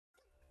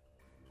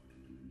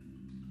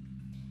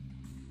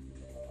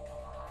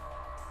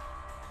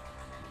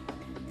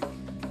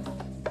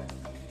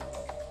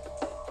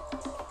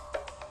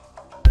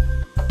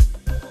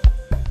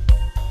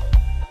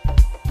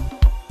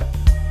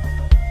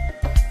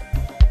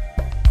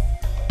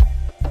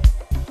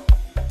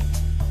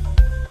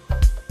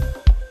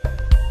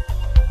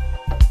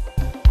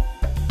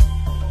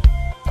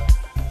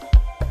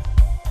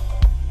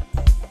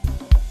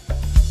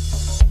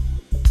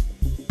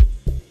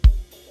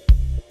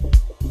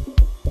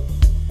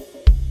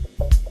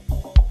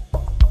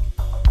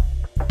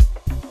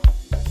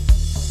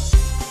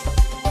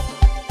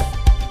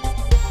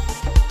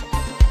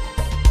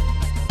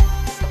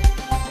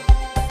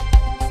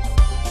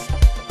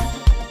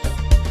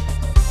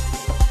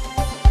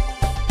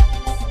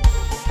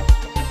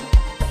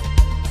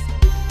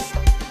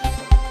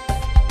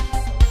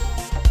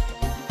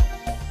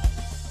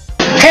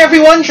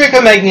everyone,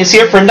 Draco Magnius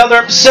here for another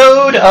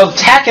episode of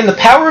Tak and the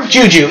Power of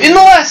Juju. In the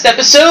last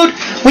episode,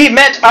 we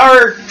met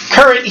our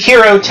current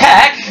hero,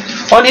 Tak,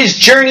 on his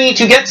journey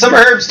to get some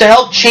herbs to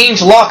help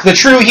change Locke, the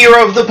true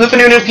hero of the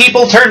Pupanunu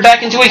people, turned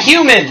back into a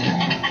human.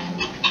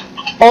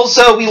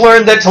 Also, we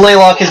learned that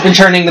Talaylock has been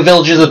turning the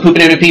villages of the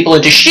Pupanunu people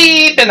into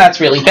sheep, and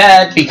that's really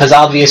bad, because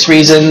obvious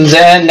reasons,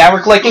 and now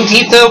we're collecting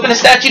teeth to open a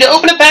statue to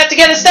open a path to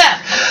get a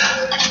staff.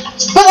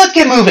 But let's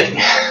get moving.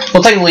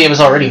 Well, technically it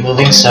was already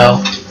moving,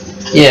 so...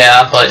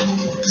 yeah, but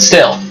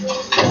still.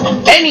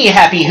 Any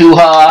happy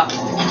hoo-ha.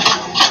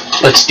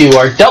 Let's do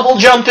our double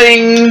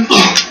jumping.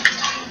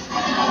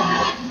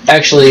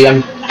 Actually,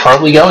 I'm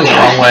probably going the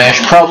wrong way. I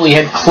should probably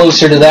head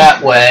closer to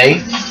that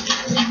way.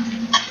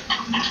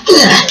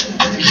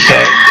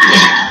 Okay.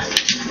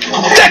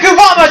 Deku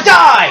Baba,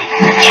 die!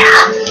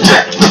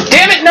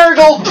 Damn it,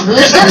 Nurgle!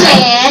 Who's the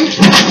man?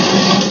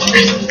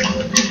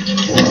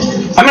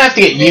 I'm gonna have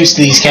to get used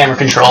to these camera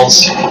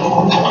controls.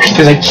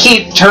 Because I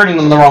keep turning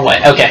them the wrong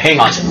way. Okay, hang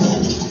on.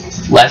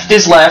 Left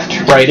is left,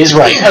 right is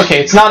right.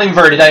 Okay, it's not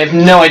inverted. I have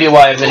no idea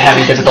why I've been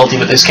having difficulty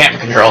with these camera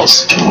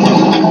controls.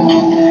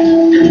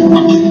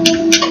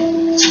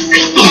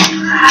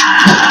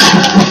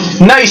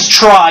 Nice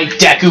try,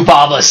 Deku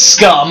Baba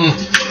scum!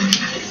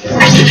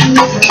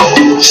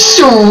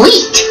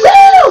 Sweet!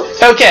 Woo!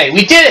 Okay,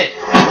 we did it!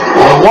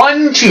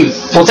 One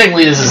tooth. Well,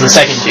 technically this is the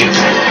second tooth.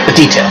 The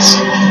details.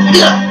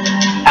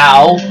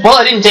 Ow. Well,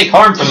 I didn't take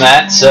harm from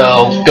that,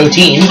 so go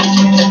team.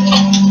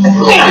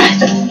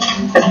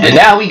 And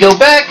now we go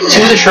back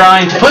to the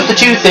shrine to put the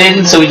tooth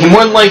in, so we can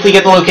more than likely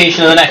get the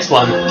location of the next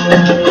one.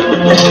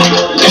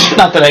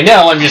 Not that I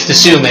know, I'm just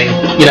assuming.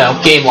 You know,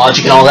 game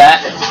logic and all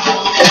that.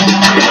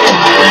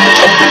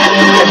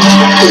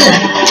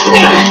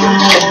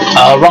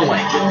 Wrong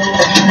way.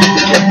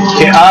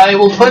 Okay, I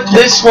will put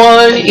this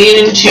one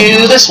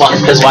into this one,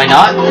 because why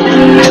not? Ooh.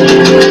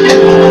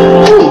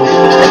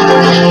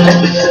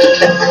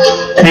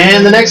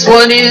 And the next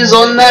one is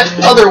on that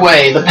other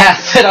way, the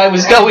path that I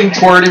was going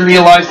toward and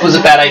realized was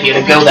a bad idea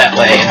to go that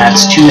way, and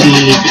that's to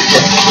the...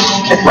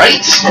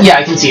 right? Yeah,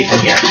 I can see it from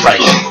here. Right.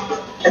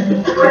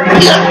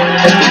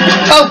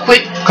 Oh,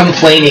 quit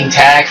complaining,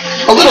 Tak.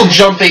 A little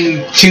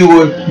jumping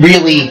to a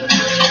really...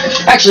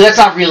 actually, that's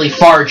not really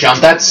far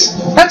jump. That's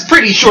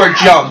pretty short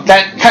jump.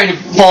 That kind of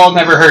fall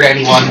never hurt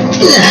anyone.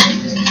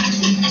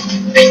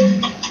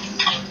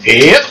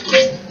 Yep.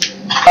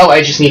 Oh,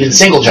 I just needed a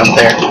single jump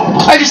there.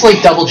 I just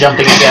like double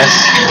jumping, I guess.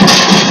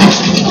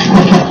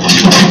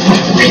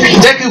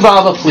 Deku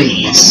Baba,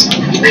 please.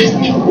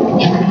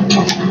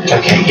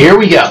 Okay, here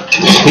we go.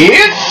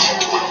 Here.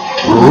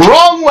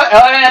 Wrong way.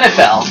 And I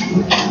fell.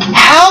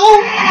 How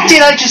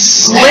did I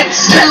just slip?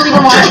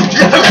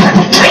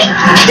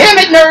 Damn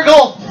it,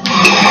 Nurgle!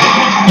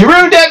 You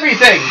ruined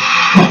everything!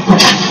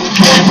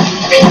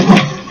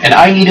 And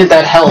I needed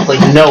that health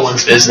like no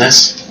one's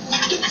business.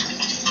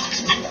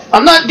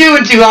 I'm not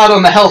doing too hot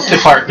on the health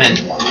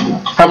department.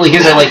 Probably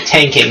because I like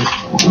tanking.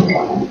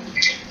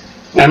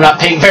 And I'm not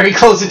paying very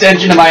close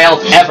attention to my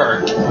health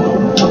ever.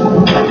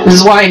 This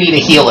is why I need a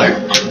healer.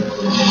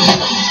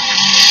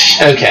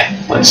 Okay,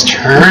 let's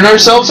turn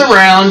ourselves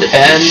around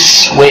and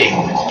swing.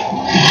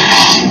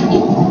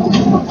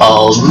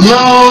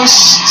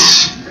 Almost.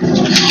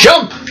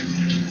 Jump!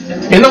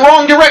 In the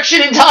wrong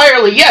direction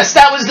entirely! Yes,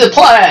 that was the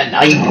plan!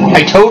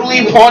 I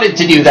totally wanted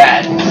to do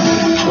that.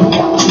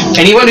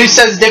 Anyone who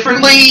says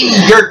differently,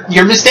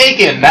 you're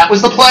mistaken. That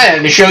was the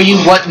plan, to show you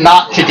what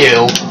not to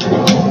do.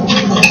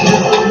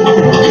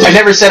 I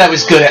never said I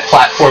was good at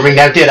platforming,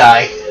 now did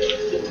I?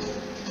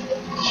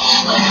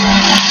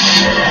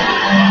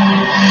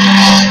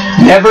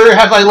 Never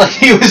have I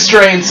led you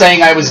astray in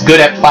saying I was good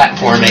at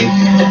platforming.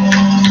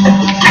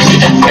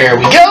 There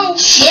we go!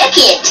 Check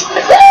it!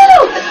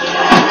 Woo!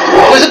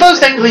 I suppose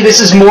technically this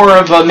is more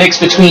of a mix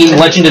between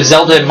Legend of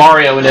Zelda and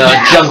Mario in a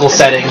jungle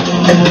setting.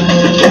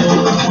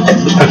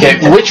 Okay,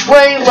 which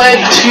way led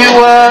to,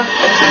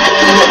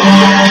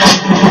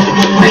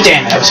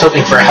 damn it, I was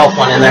hoping for a health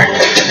one in there.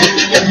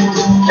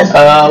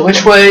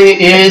 Which way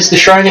is the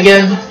shrine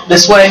again?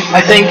 This way,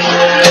 I think?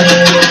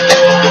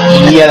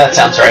 Yeah, that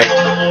sounds right.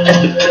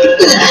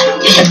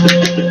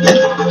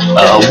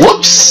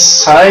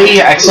 Whoops! I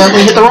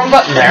accidentally hit the wrong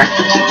button there.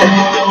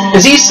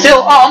 Is he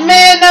still... oh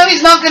man, now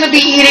he's not going to be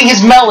eating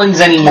his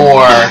melons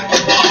anymore.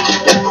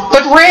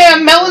 But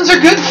Ram, melons are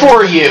good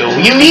for you.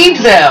 You need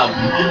them.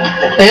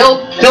 They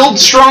help build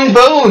strong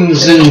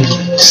bones and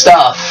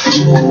stuff.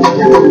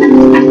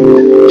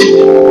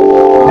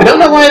 I don't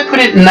know why I put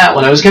it in that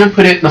one. I was going to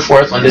put it in the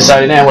fourth one.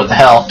 Decided, now what the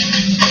hell.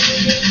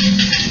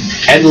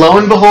 And lo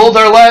and behold,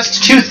 our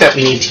last tooth that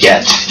we need to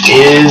get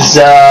is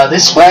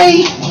this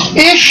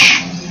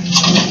way-ish?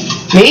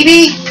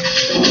 Maybe?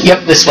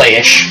 Yep, this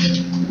way-ish.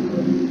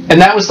 And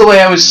that was the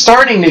way I was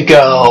starting to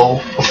go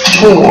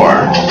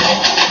before.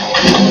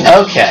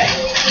 Okay.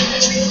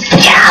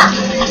 Yeah.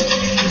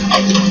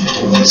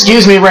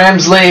 Excuse me,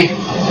 Ramsley.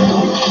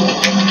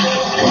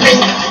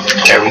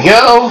 There we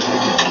go.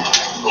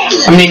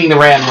 I'm naming the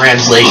Ram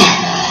Ramsley,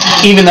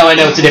 even though I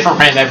know it's a different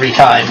Ram every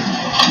time.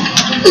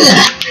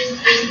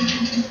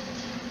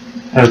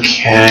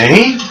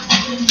 Okay.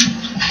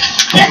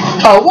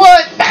 Oh,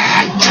 what?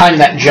 Timed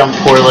that jump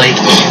poorly.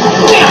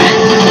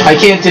 I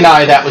can't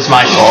deny that was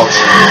my fault.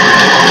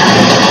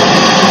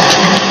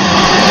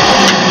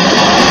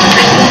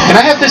 Can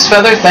I have this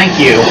feather? Thank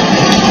you.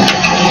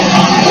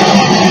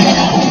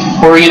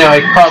 Or, you know, I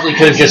probably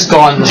could have just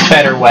gone the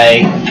better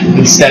way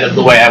instead of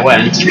the way I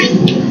went,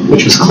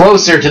 which was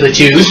closer to the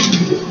tooth.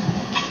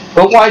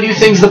 But why do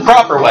things the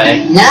proper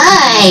way?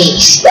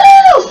 Nice!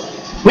 Woo!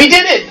 We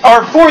did it!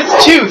 Our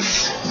 4th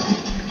tooth!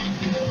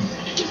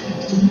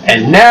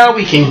 And now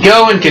we can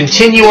go and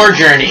continue our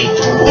journey.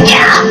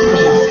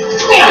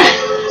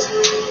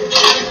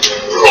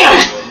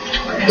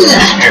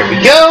 There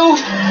we go!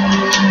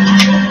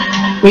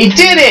 We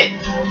did it!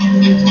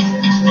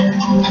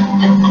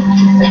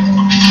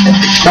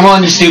 Come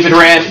on, you stupid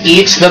ram,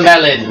 eat the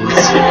melons.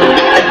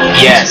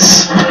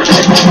 Yes.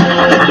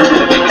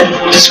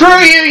 Screw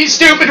you, you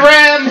stupid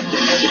ram!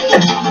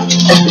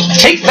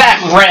 Take that,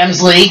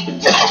 Ramsley!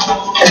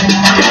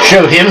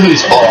 Show him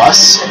who's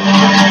boss.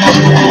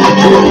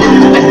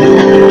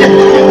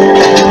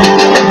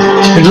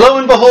 And lo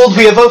and behold,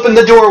 we have opened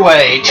the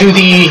doorway to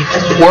the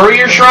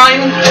warrior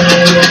shrine?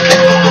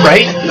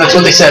 Right? That's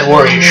what they said,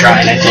 warrior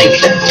shrine, I think.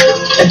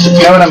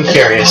 Now that I'm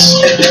curious.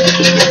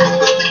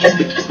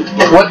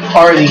 What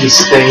are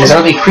these things?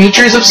 Are they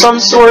creatures of some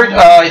sort?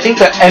 I think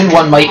the end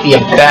one might be a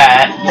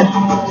bat.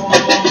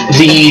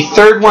 The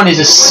third one is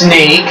a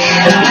snake.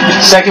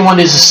 Second one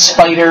is a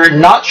spider.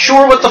 Not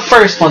sure what the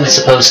first one's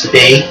supposed to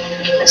be.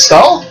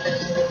 Skull?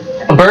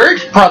 A bird?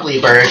 Probably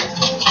a bird.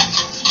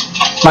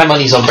 My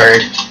money's on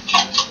bird.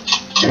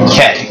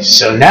 Okay,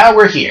 so now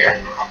we're here.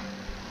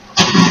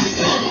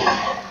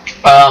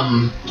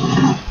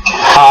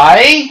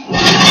 Hi?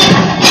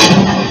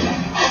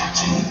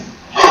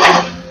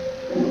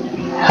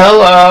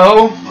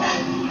 Hello?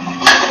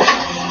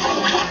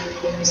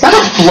 Is that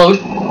a float?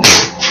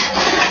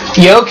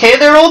 You okay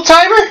there, old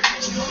timer?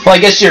 Well, I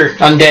guess you're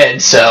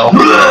undead, so.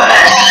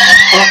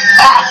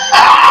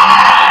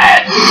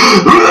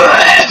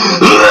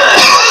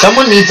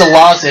 Someone needs a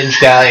lozenge,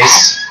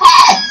 guys.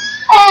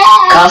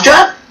 Cough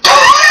drop?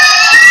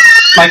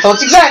 My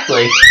thoughts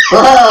exactly.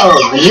 Whoa,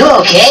 you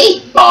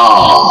okay?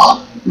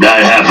 Oh,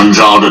 that happens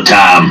all the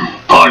time.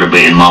 Part of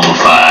being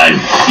mummified.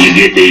 You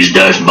get these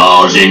dust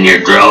balls in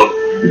your throat,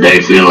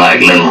 they feel like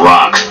little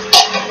rocks.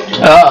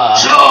 So,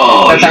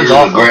 that sounds you're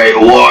awful. the great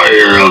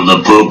warrior of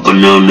the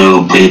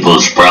Poopanunu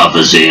people's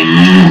prophecy.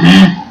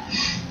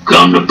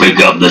 Come to pick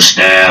up the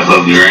staff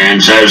of your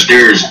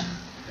ancestors?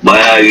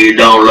 Well, you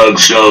don't look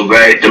so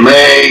great to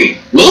me.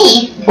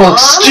 Me? Well,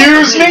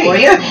 excuse me.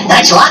 Warrior?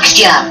 That's Locke's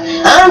job.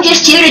 I'm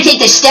just here to take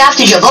the staff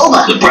to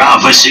Jabulba. The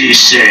prophecy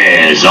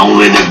says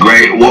only the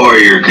great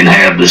warrior can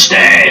have the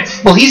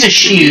staff. Well, he's a You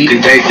sheep.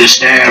 can take the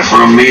staff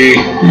from me.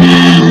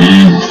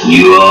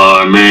 You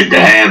are meant to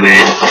have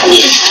it.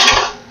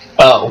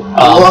 Oh,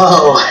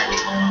 Whoa.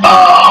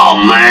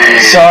 Oh,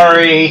 man.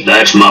 sorry.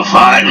 That's my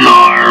fighting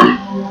arm.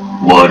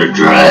 What a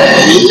drag.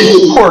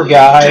 Poor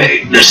guy.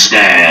 Take the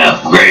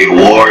staff, great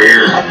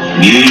warrior.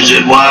 Use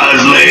it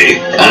wisely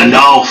and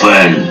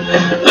often.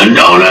 And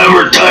don't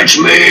ever touch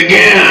me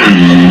again.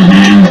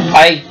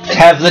 I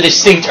have the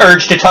distinct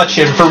urge to touch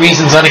him for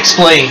reasons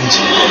unexplained.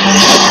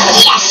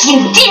 Yes, you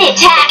did it,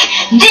 Tack!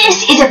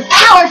 This is a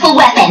powerful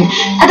weapon.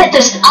 I bet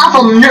those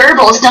awful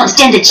nurbles don't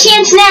stand a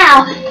chance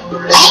now.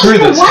 Screw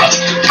Hey, this. what?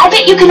 I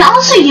bet you can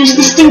also use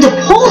this thing to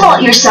pole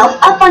vault yourself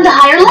up onto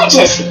higher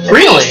ledges.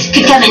 Really? This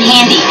could come in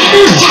handy.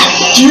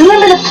 Tack, do you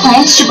remember the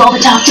plants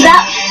Jabulba talked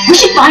about? We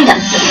should find them.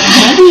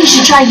 Maybe you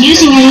should try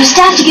using your new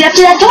staff to get up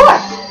to that door.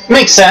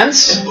 Makes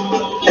sense.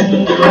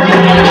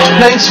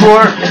 Thanks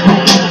for...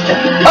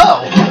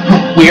 Oh.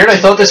 Weird, I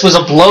thought this was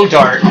a blow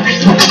dart.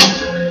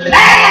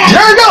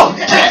 Draco!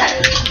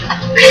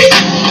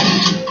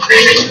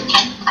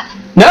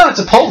 No, it's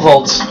a pole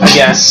vault, I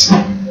guess.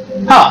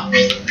 Huh.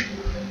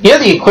 Yeah,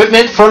 the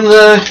equipment from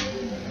the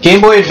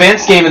Game Boy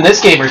Advance game and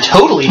this game are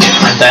totally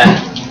different then.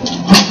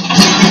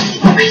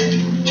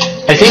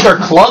 I think our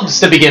clubs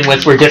to begin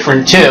with were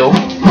different too.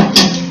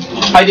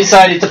 I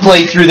decided to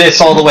play through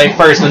this all the way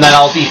first, and then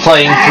I'll be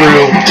playing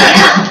through...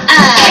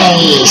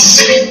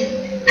 Nice.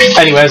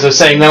 Anyway, as I was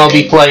saying, then I'll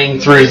be playing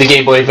through the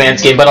Game Boy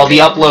Advance game, but I'll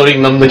be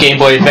uploading them the Game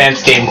Boy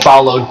Advance game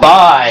followed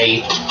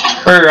by...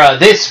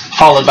 this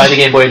followed by the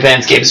Game Boy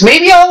Advance games.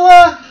 Maybe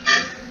I'll,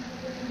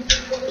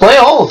 play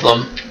all of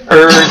them.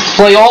 Or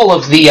play all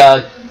of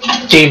the,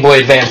 Game Boy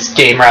Advance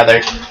game, rather.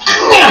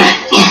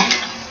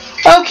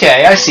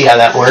 Okay, I see how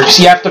that works.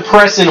 You have to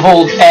press and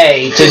hold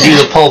A to do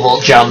the pole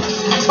vault jump.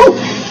 Ooh,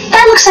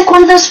 that looks like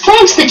one of those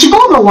plants that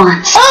Jabulba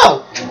wants.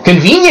 Oh!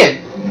 Convenient!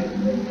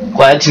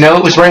 Glad to know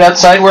it was right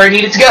outside where I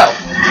needed to go.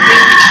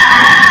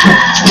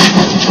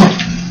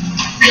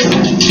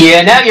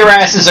 Yeah, now your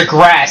ass is a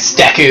grass,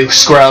 Deku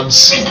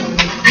Scrubs.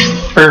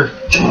 Or,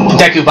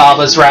 Deku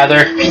Babas,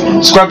 rather.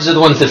 Scrubs are the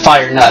ones that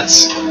fire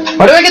nuts.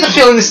 Why do I get the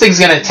feeling this thing's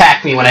gonna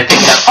attack me when I pick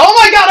it up? Oh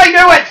my god, I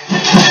knew it!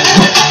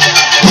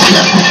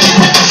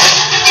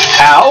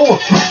 Ow!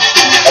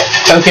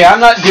 Okay, I'm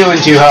not doing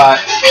too hot.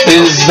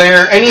 Is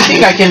there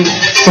anything I can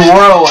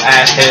throw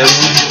at him?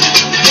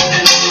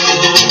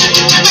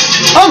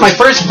 Oh, my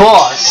first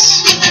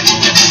boss.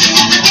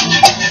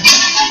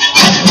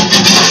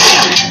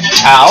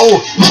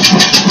 Ow.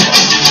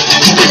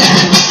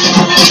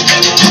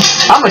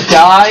 I'ma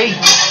die.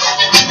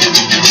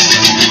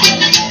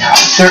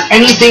 Is there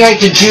anything I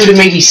could do to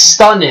maybe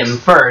stun him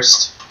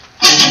first?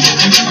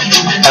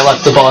 I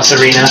left the boss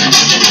arena.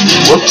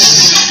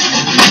 Whoops.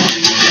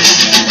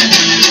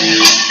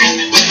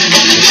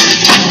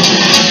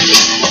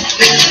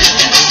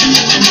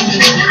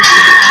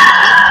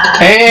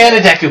 And a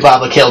Deku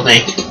Baba killed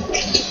me.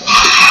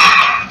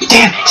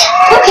 Damn it.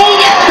 Okay,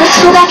 let's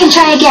go back and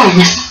try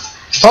again.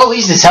 Well, at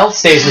least his health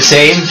stays the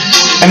same.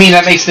 I mean,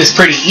 that makes this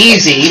pretty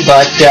easy,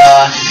 but,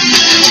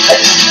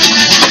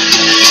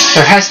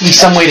 there has to be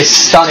some way to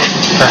stun it,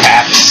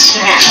 perhaps.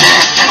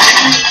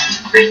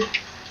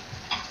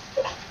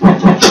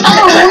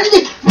 Oh,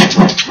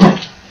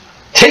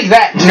 Take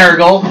that,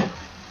 Nurgle!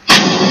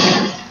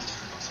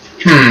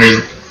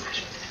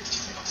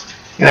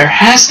 There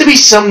has to be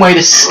some way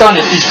to stun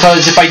it,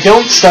 because if I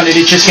don't stun it,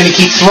 it's just going to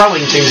keep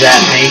throwing things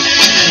at me.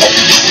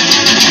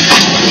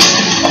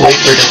 Wait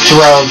for it to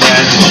throw,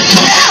 then.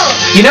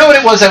 You know what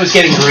it was? I was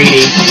getting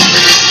greedy.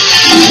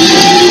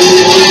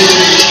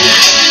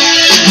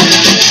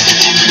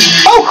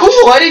 Oh,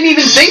 cool! I didn't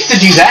even think to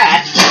do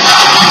that!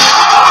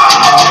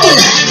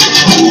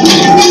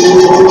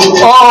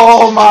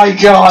 Oh my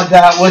god,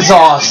 that was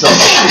awesome!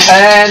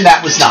 And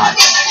that was not.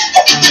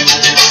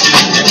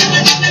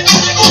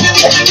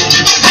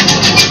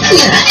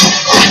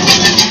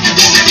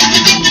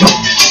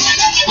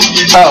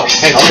 Oh,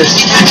 hang on, there's...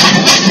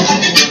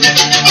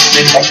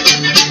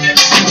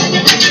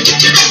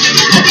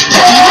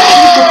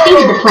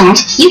 defeated the plant,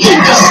 you can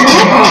get the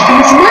snare plant from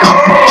its mouth.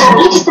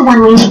 It's the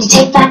one we need to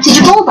take back to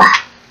Jabolba.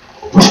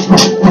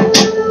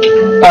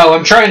 Oh,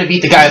 I'm trying to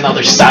beat the guy on the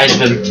other side of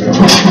him.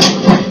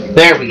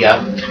 There we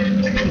go.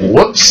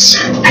 Whoops.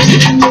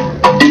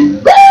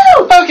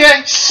 Woo!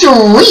 Okay.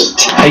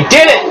 Sweet! I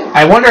did it!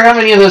 I wonder how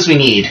many of those we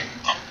need.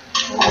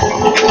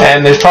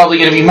 And there's probably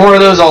going to be more of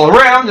those all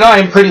around, and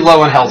I'm pretty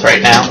low on health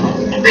right now.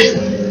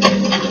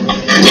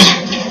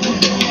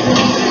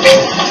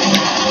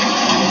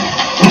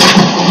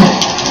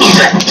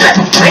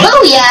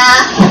 Oh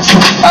yeah!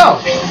 Oh,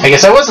 I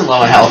guess I wasn't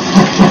low on health.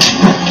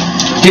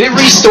 Did it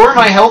restore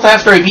my health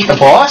after I beat the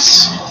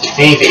boss?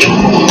 Maybe.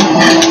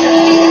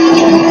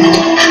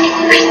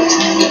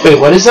 Wait,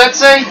 what does that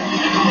say?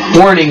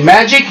 Warning,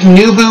 Magic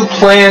Nubu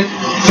Plant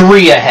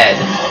 3 ahead.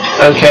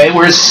 Okay,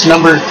 where's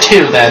number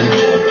 2 then?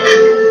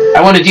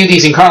 I want to do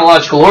these in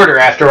chronological order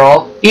after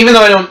all. Even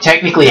though I don't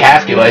technically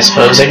have to, I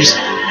suppose. I just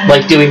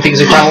like doing things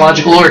in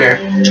chronological order.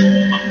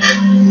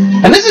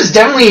 And this is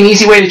definitely an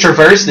easy way to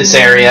traverse this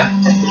area.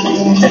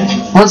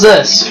 What's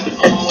this?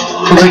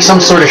 Looks like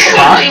some sort of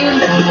shrine?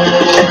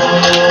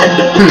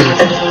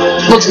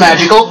 Looks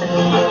magical.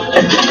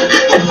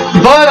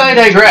 But I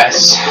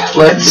digress.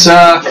 Let's,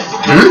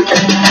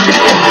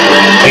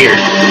 Weird.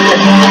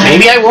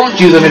 Maybe I won't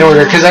do them in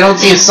order, because I don't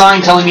see a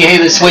sign telling me, hey,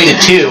 this way to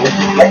 2.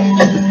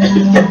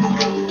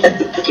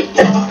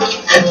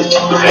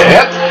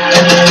 Yep.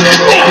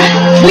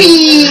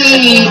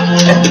 Whee!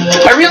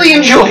 I really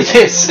enjoy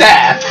this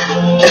staff.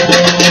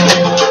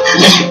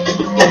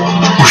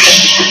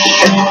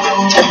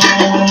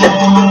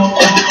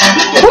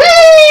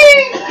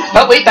 Whee!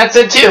 Oh, wait, that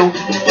said 2.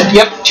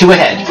 Yep, 2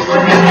 ahead.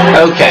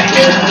 Okay.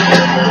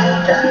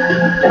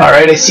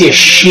 Alright, I see a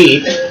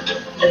sheep.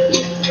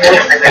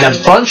 And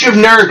a bunch of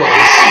Nurgles.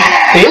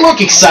 They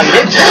look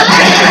excited.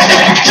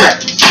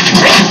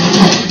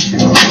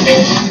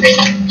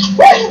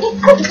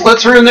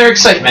 Let's ruin their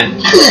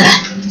excitement.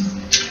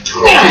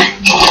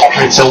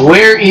 Alright, so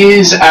where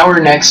is our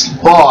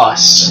next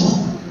boss?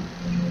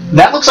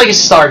 That looks like a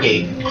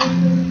Stargate.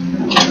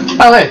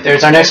 Oh, hey,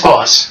 there's our next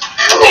boss.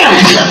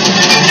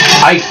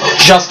 I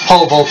just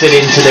pole vaulted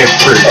into their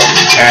fruit.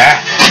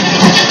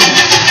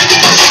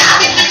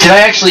 Did I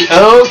actually...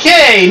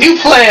 Okay, new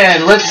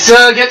plan! Let's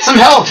get some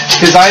help,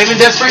 because I am in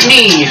desperate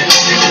need.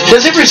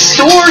 Does it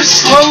restore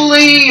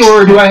slowly,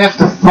 or do I have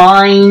to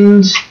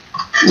find...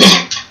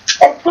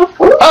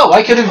 Oh,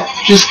 I could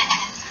have just...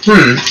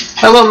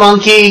 Hello,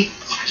 monkey.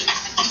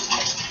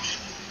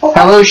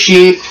 Hello,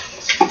 sheep.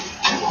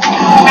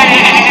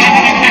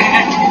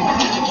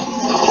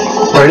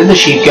 Where did the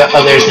sheep go?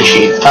 Oh, there's the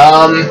sheep.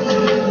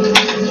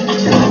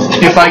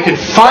 If I could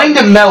find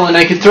a melon,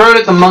 I could throw it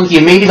at the monkey,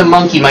 and maybe the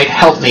monkey might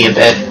help me a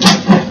bit.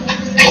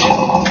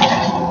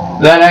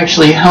 That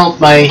actually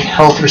helped my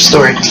health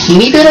restore a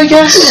teeny bit, I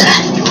guess?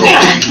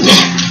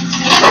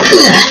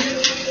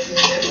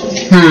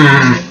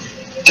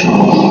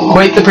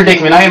 Quite the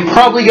predicament. I am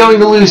probably going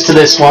to lose to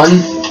this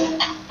one.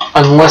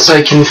 Unless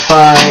I can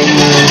find...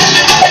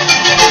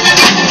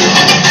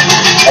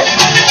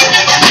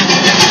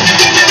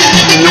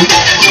 Nope.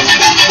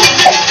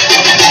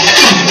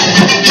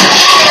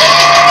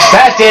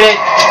 That did it!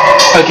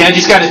 Okay, I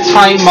just gotta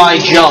time my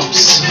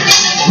jumps.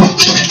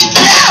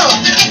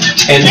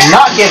 And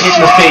not get hit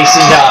in the face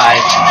and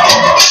die.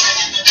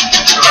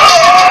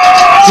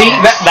 See,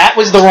 that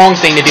was the wrong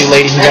thing to do,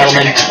 ladies and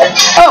gentlemen.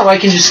 Oh, I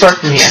can just start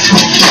from here.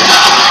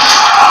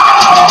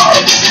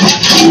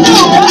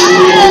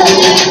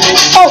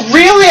 Oh,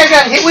 really? I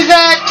got hit with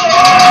that?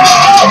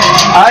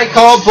 I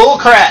call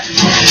bullcrap.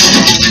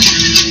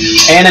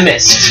 And I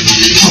missed.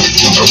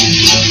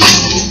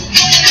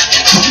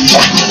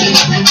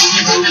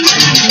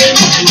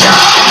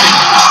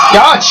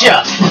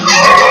 Gotcha!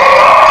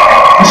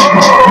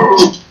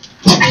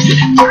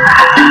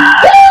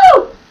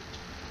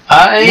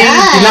 I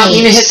did not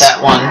mean to hit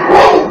that one.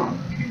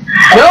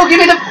 No, give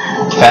me the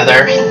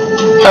feather.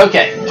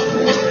 Okay.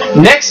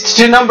 Next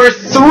to number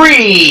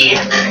 3.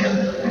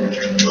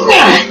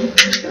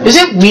 Is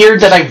it weird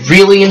that I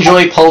really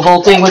enjoy pole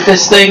vaulting with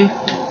this thing?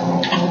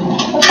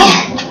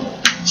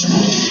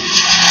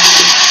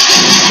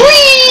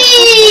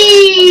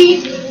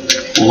 Whee!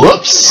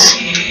 Whoops.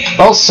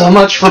 Well, so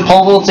much for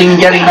pole vaulting and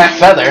getting that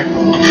feather.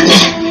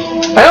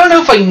 I don't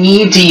know if I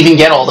need to even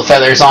get all the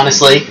feathers,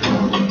 honestly.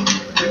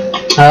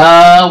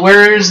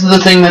 Where's the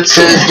thing that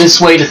says this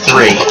way to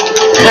 3?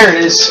 There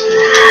it is.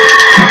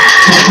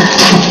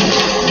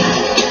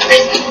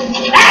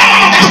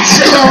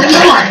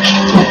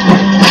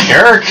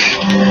 Jerk.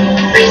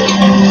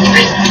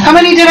 How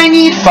many did I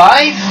need?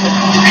 5?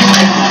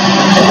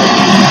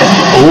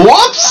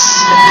 Whoops!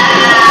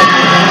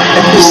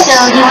 So,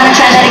 you want to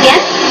try that again?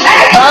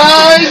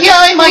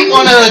 Yeah, I might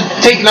want to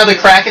take another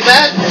crack at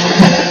that.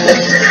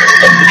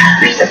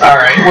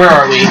 Alright, where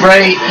are we?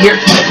 Right here.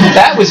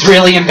 That was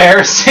really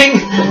embarrassing.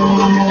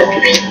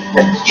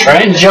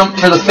 Trying to jump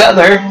for the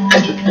feather.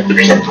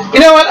 You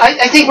know what?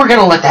 I think we're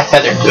gonna let that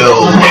feather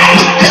go.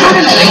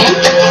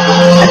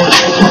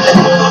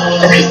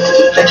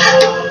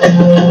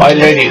 Why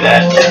did I do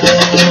that?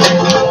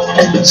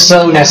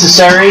 So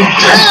necessary.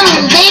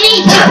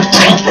 Baby!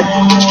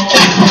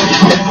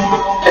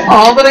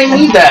 Oh, but I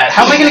need that.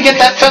 How am I gonna get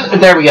that feather?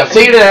 There we go.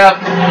 Figured it out.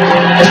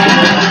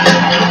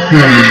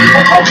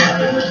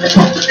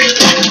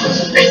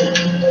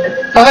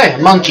 Oh, hey,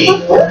 monkey.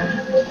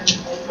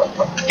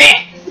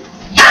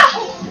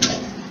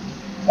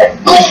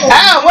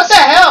 Ow, what the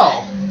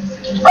hell?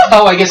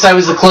 Oh, I guess I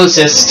was the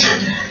closest.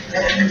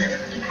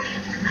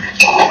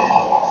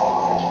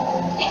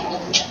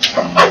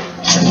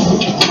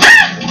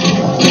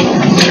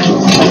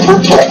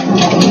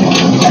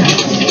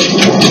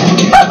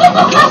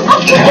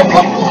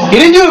 You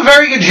didn't do a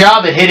very good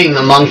job at hitting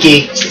the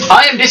monkey.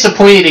 I am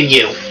disappointed in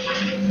you.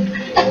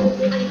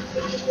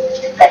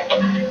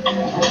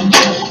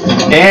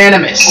 And I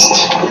missed.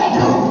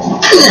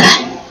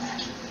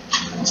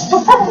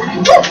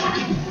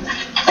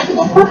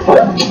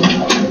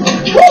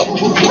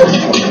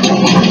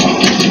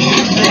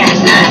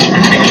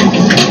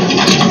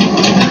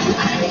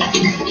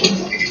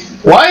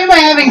 Why am I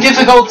having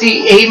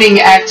difficulty aiming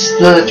at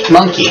the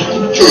monkey?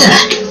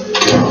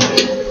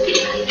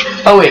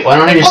 Oh wait, why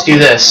don't I just do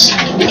this?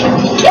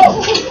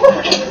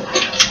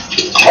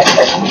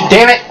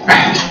 Damn it!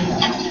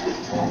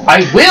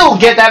 I will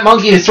get that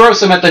monkey to throw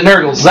some at the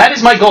nurdles. That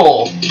is my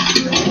goal.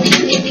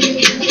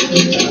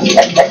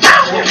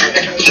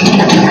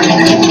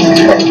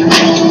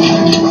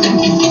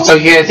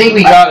 Okay, I think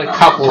we got a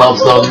couple of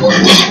them.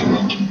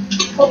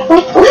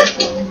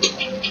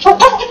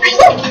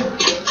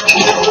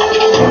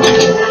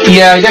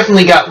 Yeah, I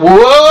definitely got...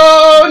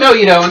 Whoa! No,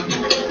 you don't.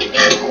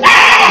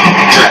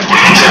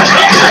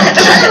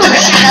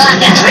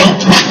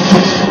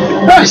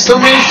 Oh, I still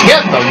managed to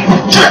get them.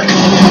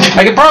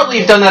 I could probably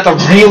have done that the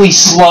really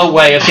slow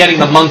way of getting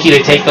the monkey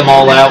to take them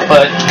all out,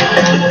 but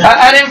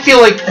I didn't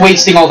feel like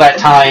wasting all that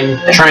time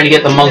trying to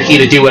get the monkey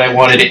to do what I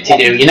wanted it to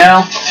do, you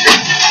know?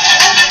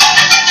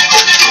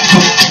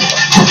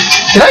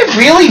 Did I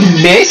really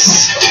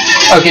miss?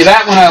 Okay,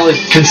 that one I'll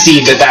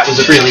concede that that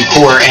was a really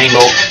poor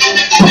angle.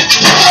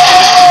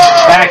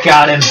 That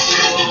got him.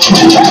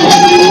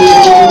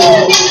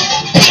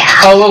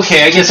 Oh,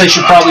 okay, I guess I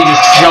should probably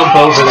just jump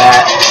over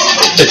that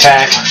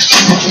attack.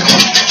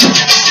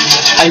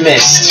 I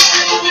missed.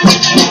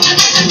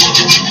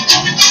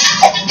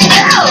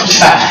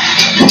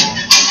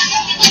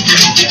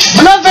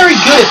 I'm not very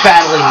good at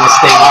battling this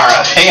thing,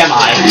 am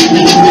I?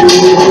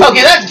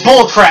 Okay, that's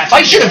bullcrap.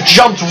 I should have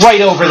jumped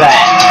right over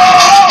that.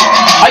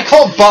 I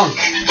call bunk.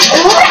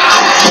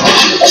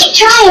 Keep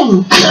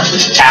trying.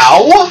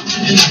 Ow!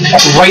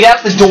 Right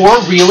out the door,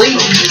 really?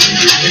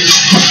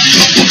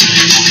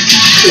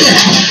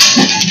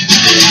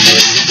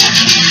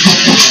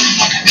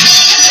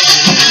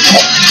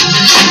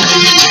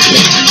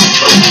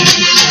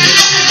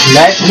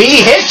 Let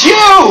me hit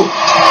you!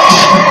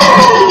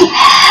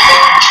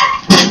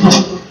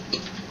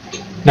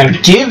 Now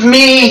give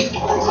me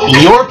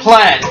your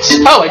plant.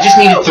 Oh, I just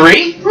needed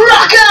 3?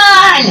 Rock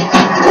on!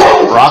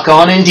 Rock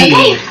on indeed.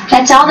 Okay,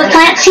 that's all the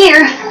plants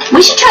here.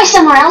 We should try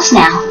somewhere else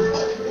now.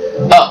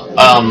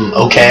 Oh,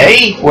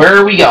 okay. Where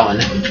are we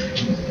going?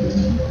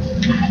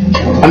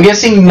 I'm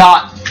guessing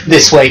not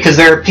this way, because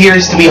there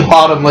appears to be a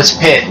bottomless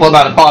pit. Well,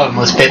 not a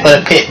bottomless pit,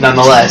 but a pit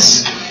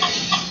nonetheless.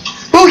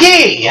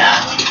 Okay!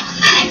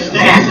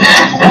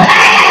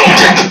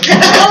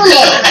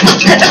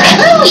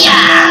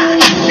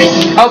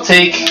 I'll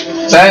take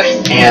that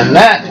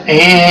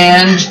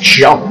and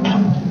jump.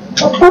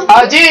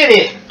 I did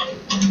it!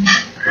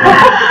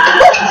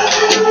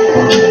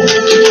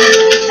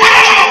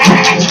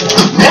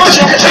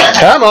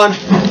 Come on.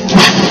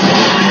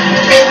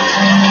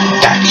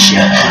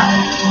 Gotcha.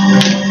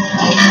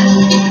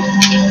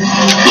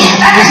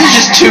 This is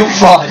just too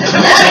fun.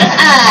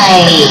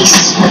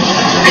 Ice.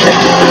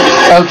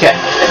 Okay.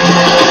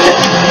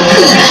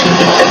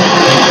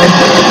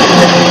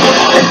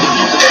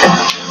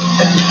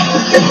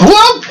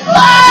 Whoop!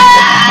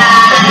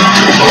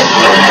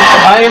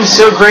 I am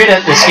so great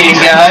at this game,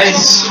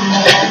 guys.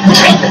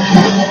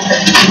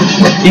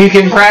 You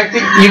can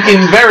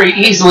very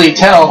easily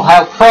tell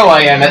how pro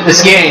I am at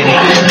this game.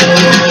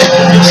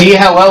 See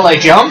how well I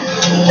jump?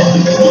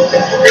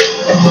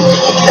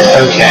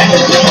 Okay.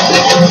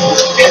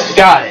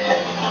 Got it.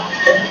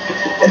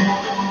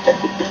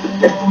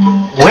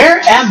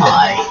 Where am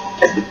I?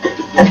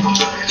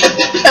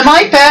 Am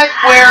I back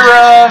where,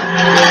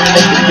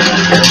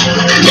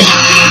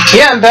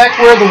 yeah, I'm back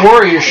where the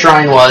warrior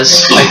shrine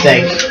was, I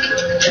think.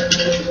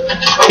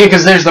 Yeah,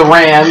 because there's the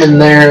ram, and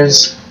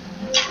there's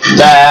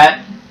that.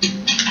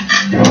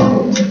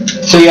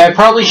 So yeah, I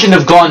probably shouldn't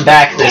have gone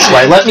back this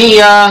way. Let me,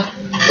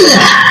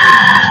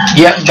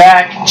 get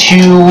back to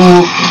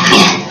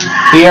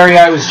the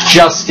area I was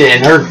just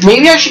in. Or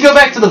maybe I should go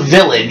back to the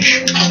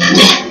village.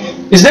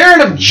 Is there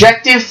an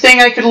objective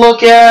thing I could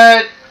look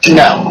at?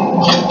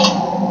 No.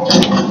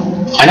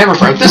 I never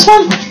broke this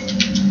one?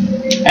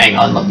 Hang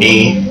on, let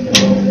me...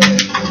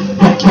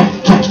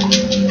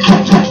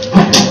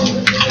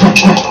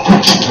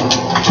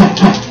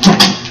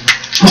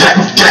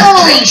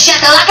 Holy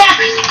shakalaka!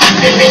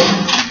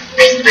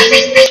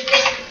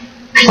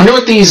 I wonder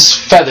what these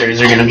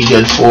feathers are going to be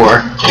good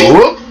for.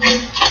 Whoop.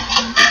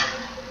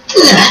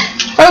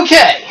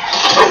 Okay.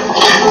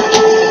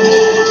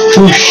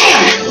 Whoosh.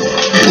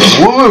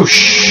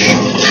 Whoosh.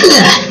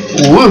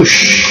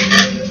 Whoosh.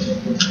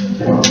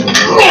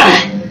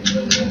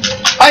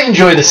 I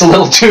enjoy this a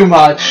little too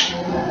much.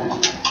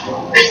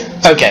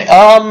 Okay,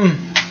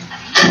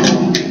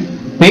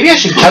 maybe I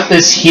should cut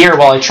this here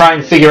while I try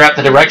and figure out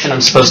the direction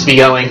I'm supposed to be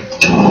going.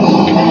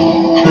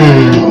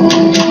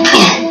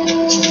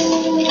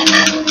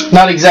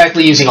 Not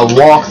exactly using a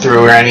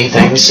walkthrough or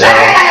anything, so...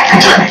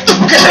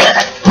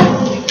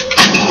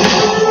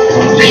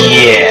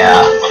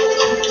 Yeah.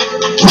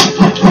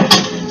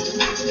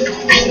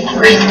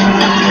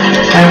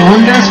 I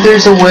wonder if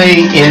there's a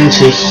way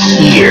into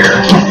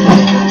here.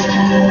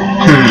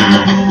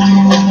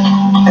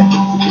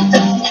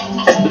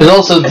 There's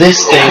also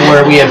this thing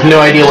where we have no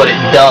idea what it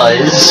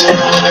does.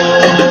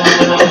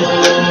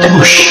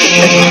 Whoosh.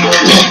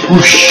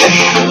 Whoosh.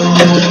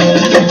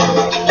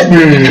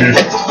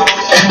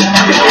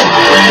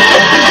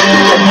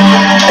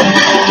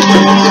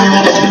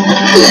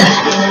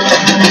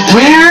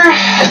 Where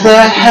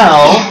the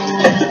hell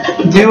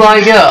do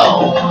I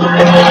go?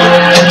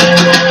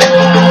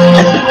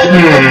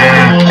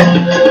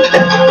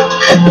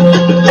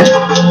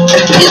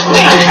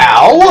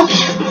 Ow?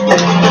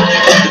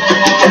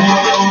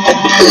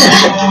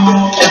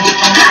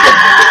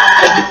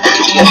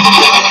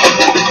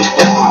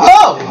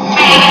 Oh!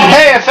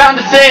 Hey, I found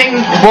a thing!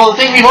 Well, the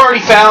thing we've already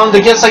found. I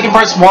guess I can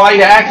press Y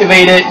to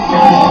activate it.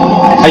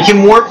 I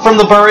can warp from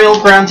the burial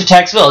ground to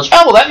Tex Village.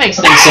 Oh, well, that makes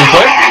things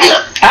simpler.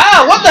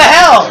 Ah, what the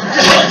hell?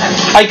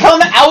 I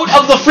come out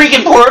of the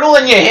freaking portal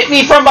and you hit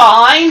me from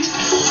behind?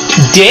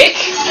 Dick?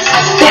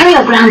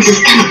 Burial grounds is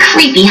kind of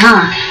creepy,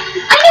 huh?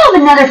 I know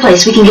of another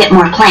place we can get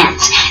more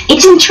plants.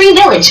 It's in Tree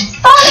Village.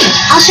 Follow me.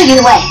 I'll show you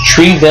the way.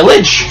 Tree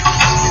Village?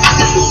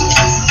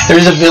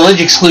 There's a village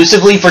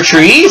exclusively for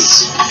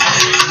trees?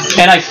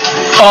 And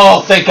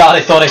oh, thank God,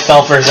 I thought I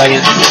fell for a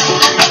second.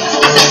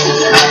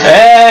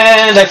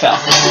 And I fell.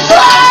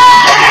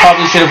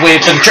 Probably should have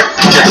waited for the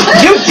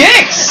You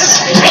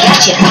dicks!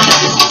 Gotcha.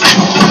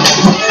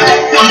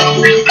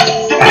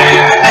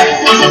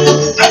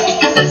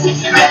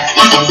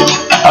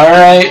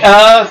 Alright,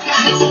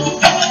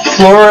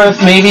 Flora,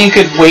 if maybe you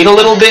could wait a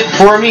little bit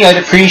for me, I'd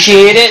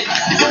appreciate it.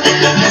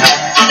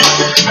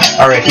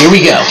 Alright, here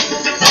we go.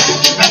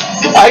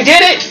 I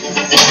did it!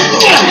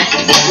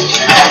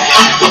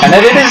 And I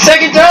did it a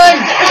second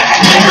time!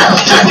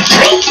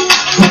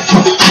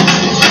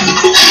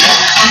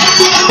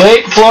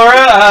 Wait,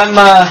 Flora, I'm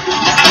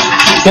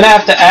gonna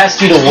have to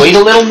ask you to wait a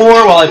little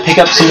more while I pick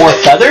up some more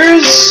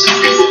feathers,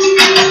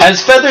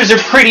 as feathers are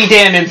pretty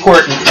damn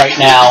important right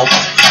now.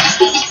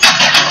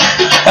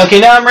 Okay,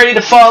 now I'm ready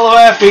to follow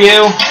after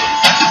you.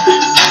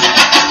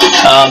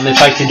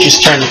 If I could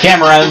just turn the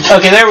camera around.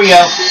 Okay, there we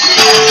go.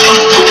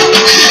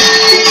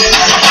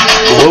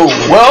 Whoa,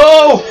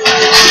 whoa!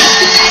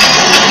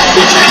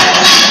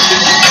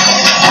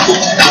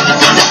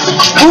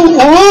 Ooh,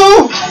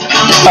 ooh!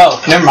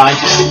 Oh, never mind.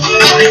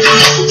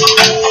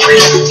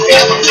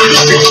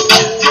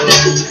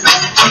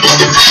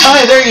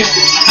 Oh, there you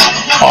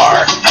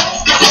are.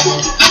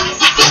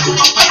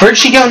 Where'd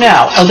she go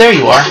now? Oh, there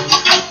you are.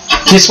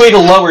 This way to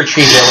Lower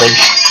Tree Village.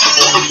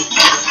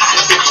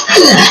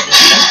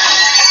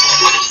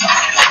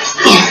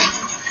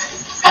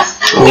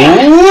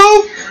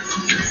 Whoop.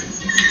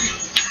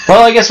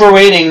 Well, I guess we're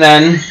waiting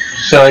then,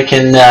 so I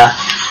can,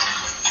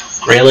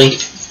 really?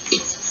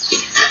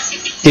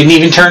 Didn't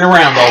even turn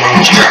around all the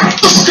way.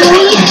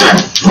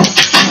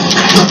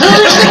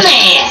 Who's the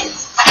man?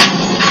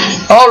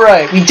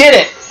 Alright, we did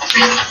it!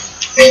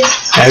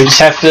 Now we just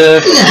have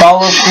to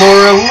follow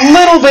Flora a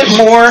little bit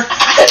more.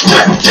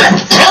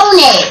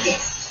 Roned.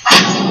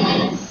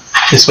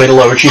 This way to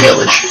Lower Tree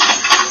Village.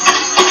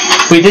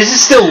 Wait, this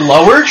is still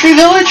Lower Tree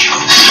Village?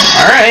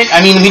 Alright, I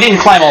mean, we didn't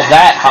climb all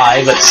that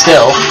high, but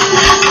still.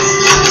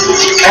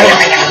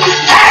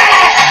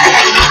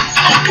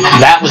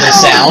 That was a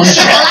sound.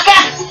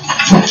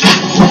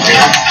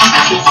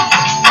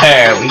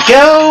 There we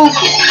go.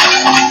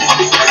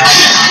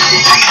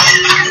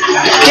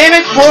 Damn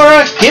it,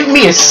 Flora, give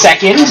me a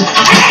second.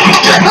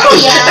 Oh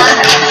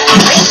yeah.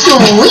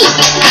 Sweet.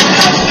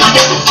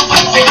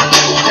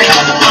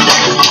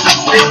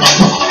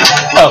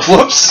 Oh,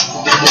 whoops.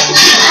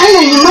 I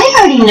know you might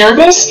already know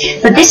this,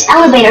 but this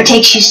elevator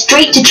takes you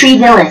straight to Tree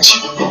Village.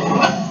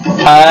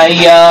 I,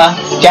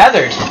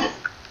 gathered.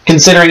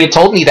 Considering it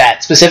told me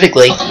that,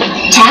 specifically.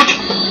 Tack,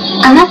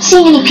 I'm not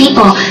seeing any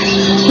people.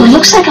 It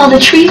looks like all the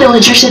tree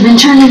villagers have been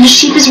turned into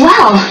sheep as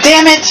well.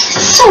 Damn it!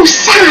 So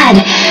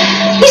sad.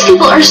 These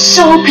people are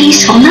so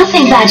peaceful.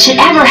 Nothing bad should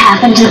ever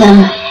happen to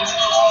them.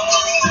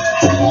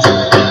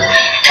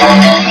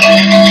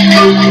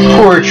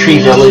 Poor tree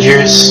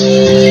villagers.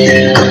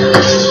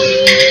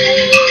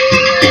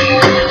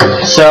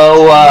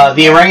 So,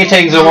 the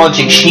orangutans are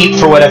launching sheep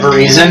for whatever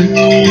reason.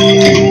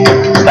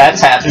 That's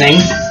happening.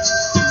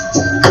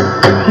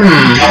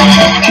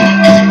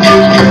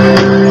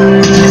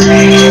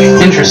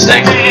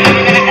 Interesting.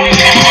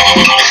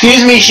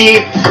 Excuse me,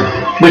 sheep,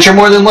 which are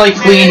more than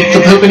likely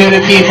the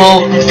Poopanuna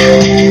people.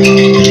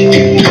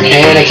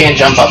 And I can't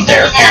jump up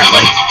there,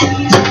 apparently.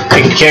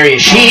 I can carry a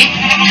sheep.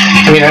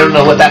 I mean, I don't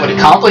know what that would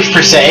accomplish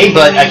per se,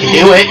 but I can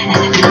do it.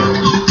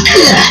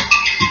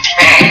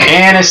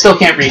 And I still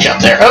can't reach up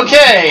there.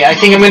 Okay, I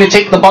think I'm going to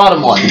take the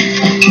bottom one.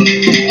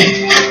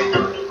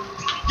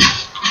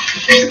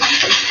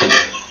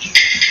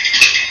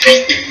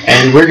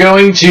 And we're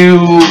going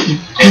to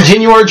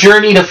continue our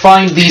journey to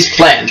find these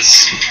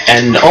plants,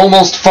 and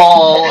almost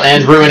fall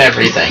and ruin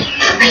everything.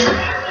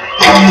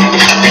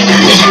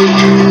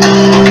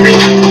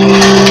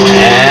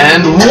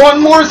 And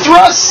one more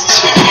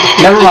thrust!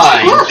 Never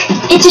mind. Look,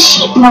 it's a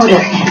sheep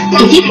motor.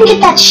 If you can get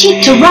that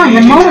sheep to run,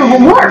 the motor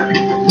will work.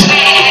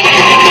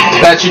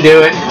 That should do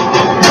it.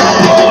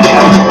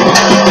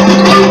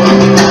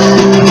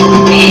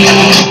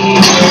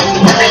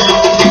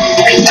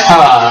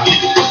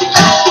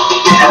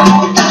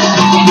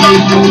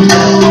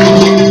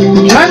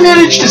 Can I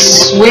manage to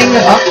swing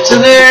up to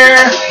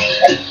there?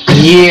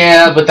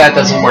 Yeah, but that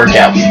doesn't work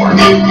out for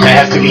me. I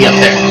have to be up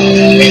there.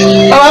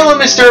 Oh, hello,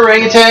 Mr.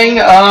 Orangutan.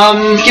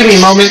 Give me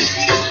a moment.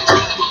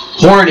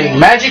 Warning,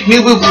 Magic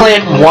Nubu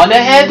Plant 1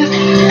 ahead?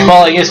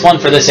 Well, I guess 1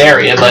 for this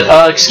area, but,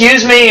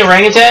 excuse me,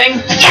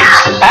 Orangutan?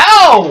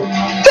 Ow!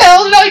 What the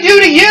hell did I do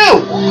to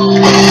you?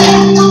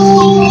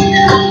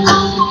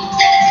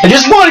 I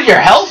just wanted your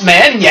help,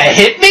 man. You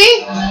hit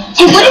me?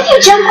 Hey, what if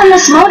you jump on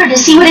this motor to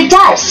see what it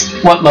does?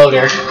 What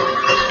motor?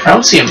 I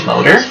don't see a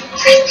motor.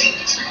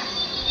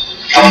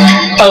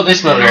 Oh,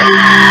 this motor.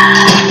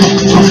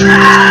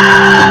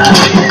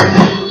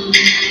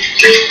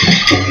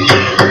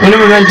 Un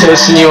momento,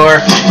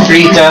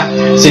 senorita.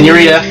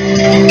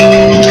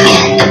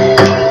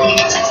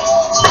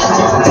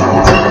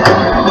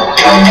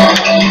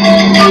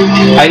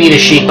 I need a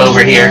sheep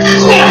over here.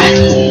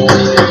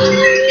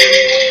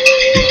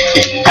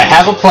 I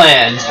have a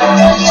plan.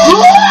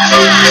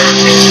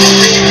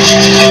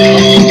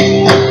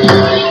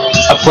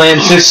 A plan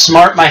so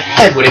smart my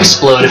head would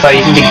explode if I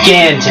even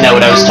began to know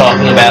what I was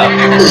talking about.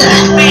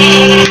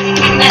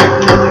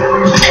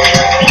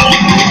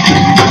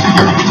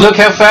 Look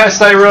how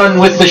fast I run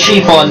with the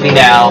sheep on me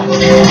now.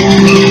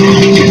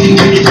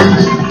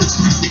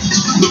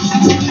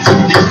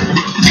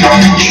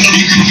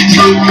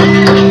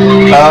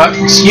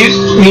 Excuse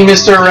me,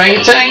 Mr.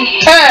 Orangutan?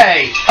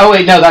 Hey! Oh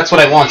wait, no, that's what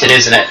I wanted,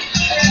 isn't it?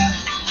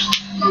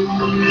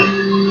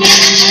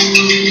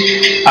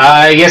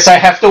 I guess I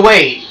have to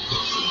wait.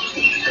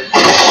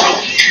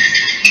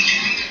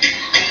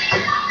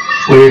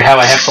 Weird how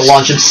I have to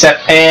launch and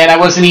set, and I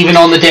wasn't even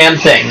on the damn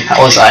thing,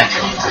 was I?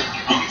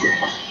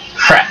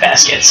 Crap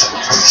baskets.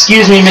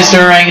 Excuse me,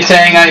 Mr.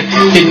 Orangutan, I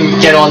didn't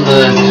get on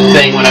the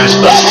thing when I was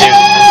supposed to.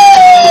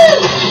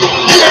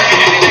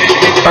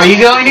 Are you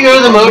going to go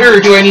to the motor, or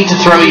do I need to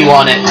throw you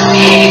on it?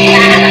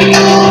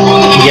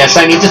 Yes,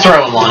 I need to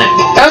throw him on it.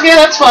 Okay,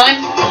 that's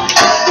fine.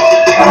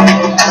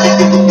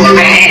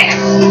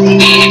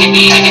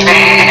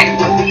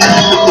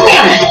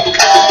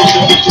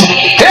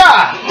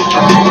 Yeah!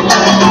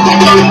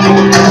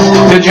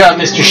 Good job,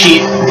 Mr.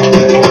 Sheep.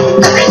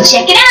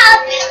 Check it out!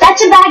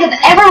 That's a bag of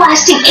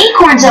everlasting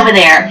acorns over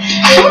there.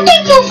 I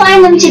think you'll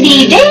find them to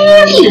be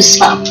very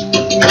useful.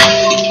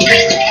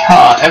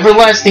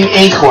 Everlasting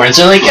acorns.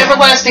 Are like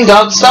everlasting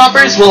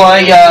gobstoppers? Will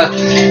I,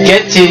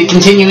 get to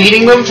continue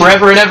eating them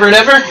forever and ever and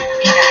ever?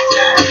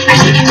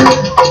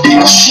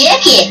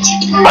 Check it.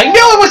 I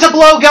knew it was a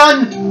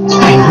blowgun!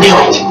 I knew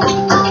it.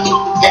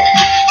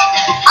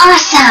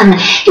 Awesome!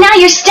 Now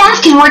your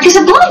staff can work as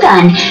a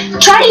blowgun.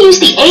 Try to use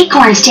the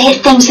acorns to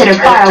hit things that are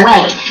far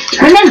away.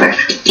 Remember,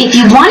 if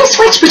you want to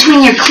switch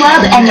between your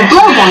club and the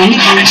blowgun,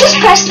 just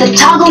press the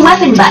toggle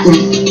weapon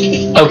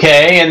button.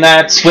 Okay, and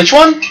that's which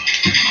one?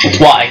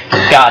 Y.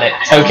 Got it.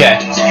 Okay.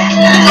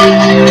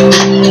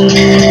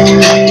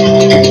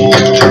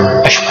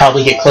 I should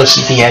probably get close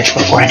to the edge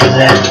before I do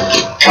that.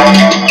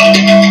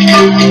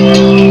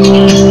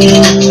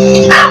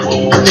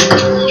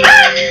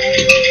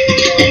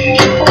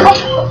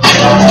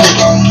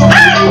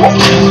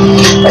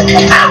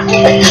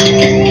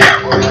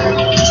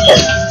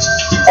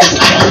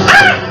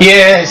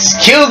 Yes,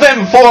 kill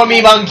them for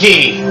me,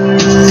 monkey!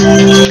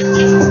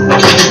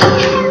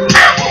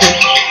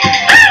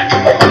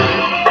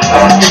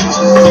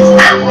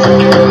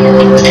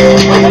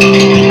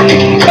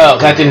 Oh,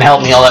 that didn't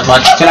help me all that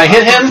much. Can I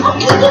hit him?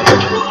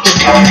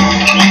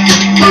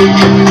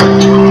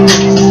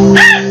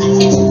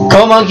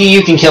 Oh, monkey,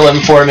 you can kill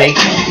him for me.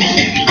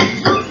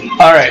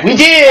 Alright, we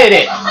did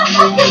it!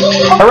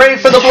 Hooray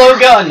for the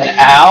blowgun!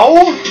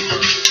 Ow!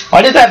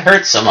 Why did that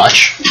hurt so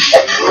much?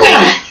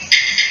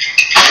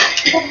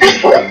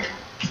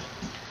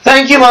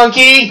 Thank you,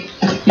 monkey!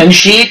 And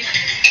sheep.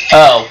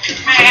 Oh.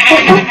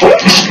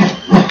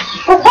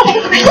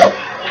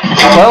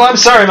 Well, I'm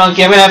sorry,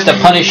 monkey. I'm gonna have to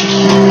punish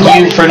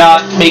you for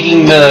not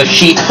making the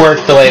sheep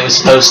work the way it was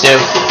supposed to.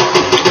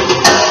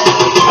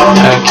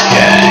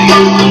 Okay.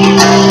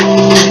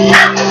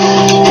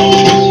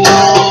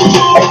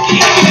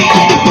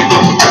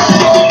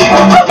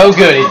 Oh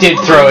good, it did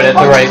throw it at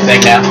the right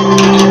thing now.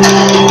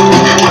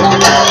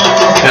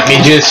 Let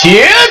me just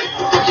hit!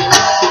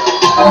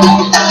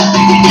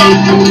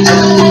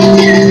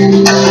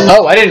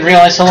 Oh, I didn't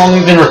realize how long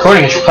we've been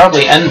recording. I should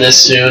probably end this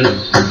soon.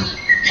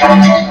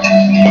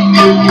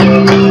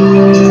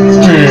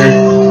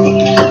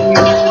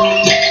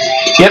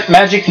 Yep,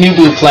 Magic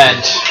Nubu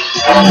Plant.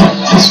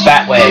 It's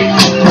that way.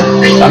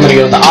 So I'm gonna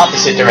go in the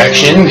opposite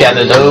direction,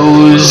 gather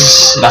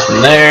those.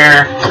 Nothing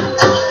there.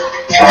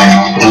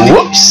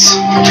 Whoops!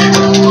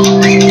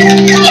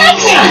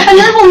 Yikes! A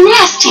Nurble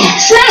nest!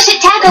 Smash it,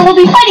 Taco! We'll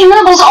be fighting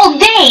Nurbles all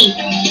day!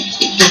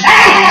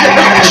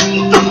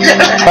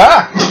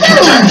 Ah!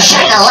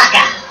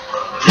 Shakalaka.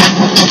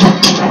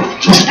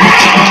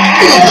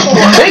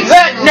 Take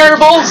that,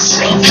 Nurbles!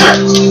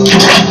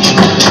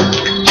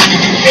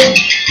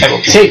 I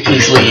will take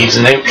these leaves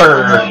and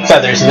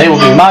feathers, and they will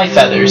be my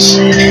feathers.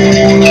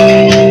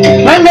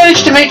 Can I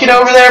manage to make it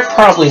over there?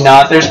 Probably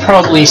not. There's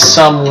probably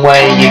some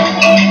way you...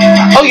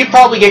 Oh, you'd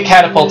probably get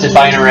catapulted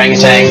by an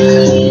orangutan.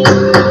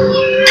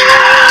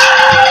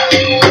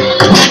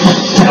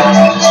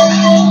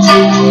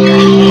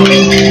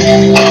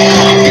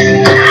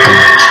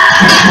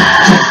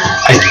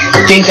 I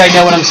think I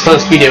know what I'm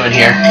supposed to be doing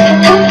here.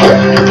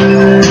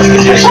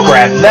 Just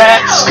grab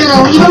that.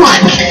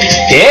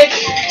 Dick!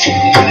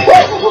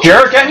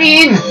 Jerk, I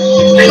mean!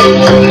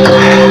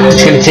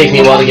 It's gonna take me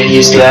a while to get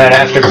used to that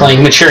after playing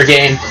a mature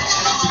game.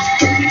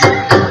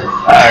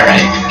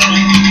 Alright.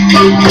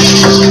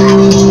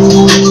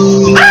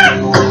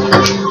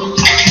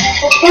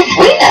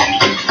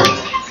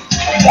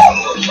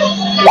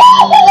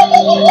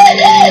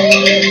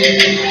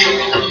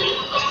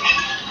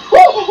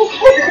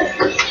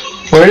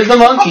 Where did the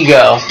monkey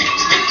go?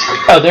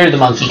 Oh, there did the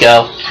monkey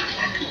go.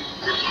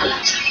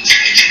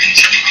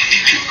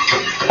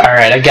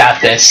 Alright, I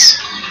got this.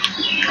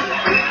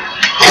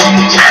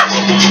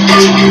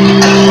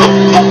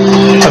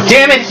 Oh,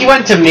 damn it, he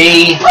went to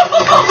me.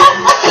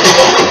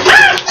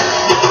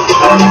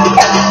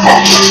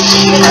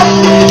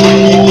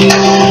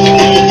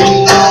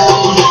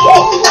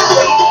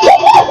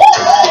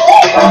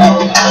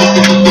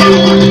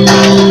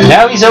 And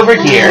now he's over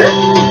here.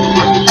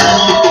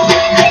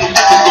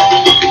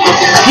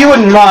 If you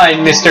wouldn't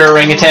mind, Mr.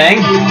 Orangutan.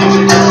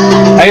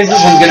 I guess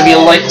this one's going to be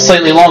a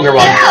slightly longer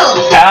one.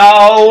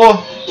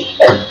 Ow!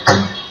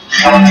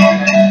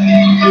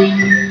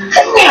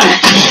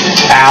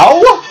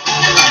 Ow!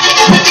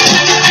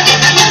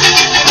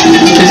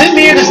 Is it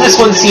me or does this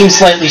one seem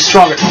slightly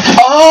stronger?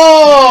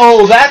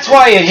 Oh! That's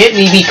why it hit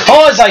me,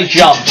 because I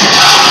jumped!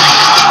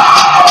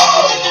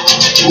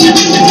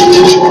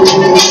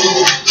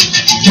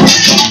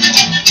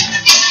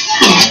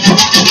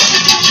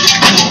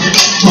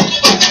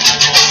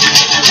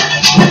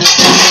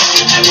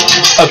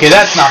 Okay,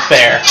 that's not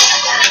fair.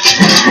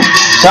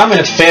 So I'm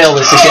gonna fail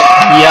this again.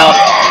 Yup.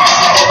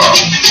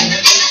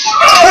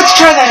 Let's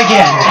try that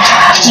again.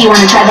 Do you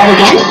want to try that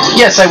again?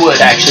 Yes, I would,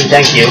 actually.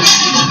 Thank you.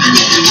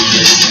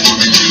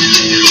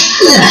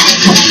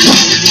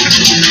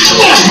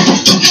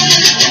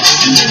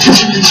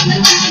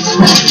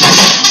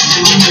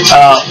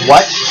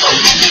 What?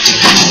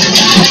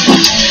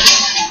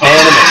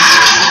 And a miss.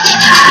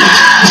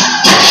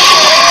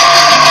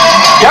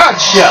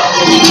 Gotcha!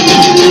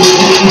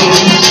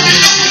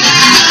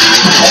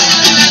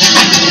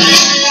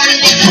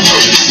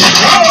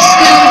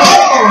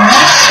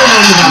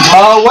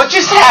 What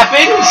just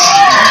happened?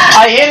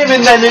 I hit him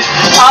and then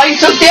I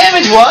took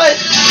damage, what?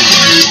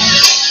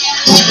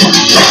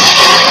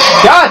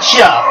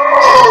 Gotcha!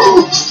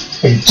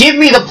 Give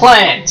me the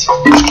plant!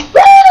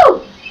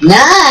 Woo!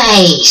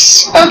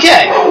 Nice!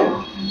 Okay.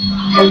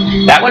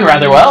 That went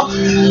rather well.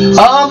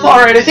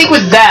 Alright, I think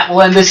with that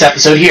we'll end this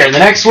episode here. In the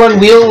next one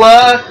we'll,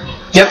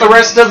 get the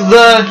rest of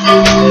the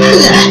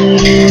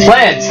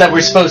plants that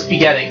we're supposed to be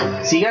getting.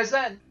 See you guys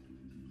then!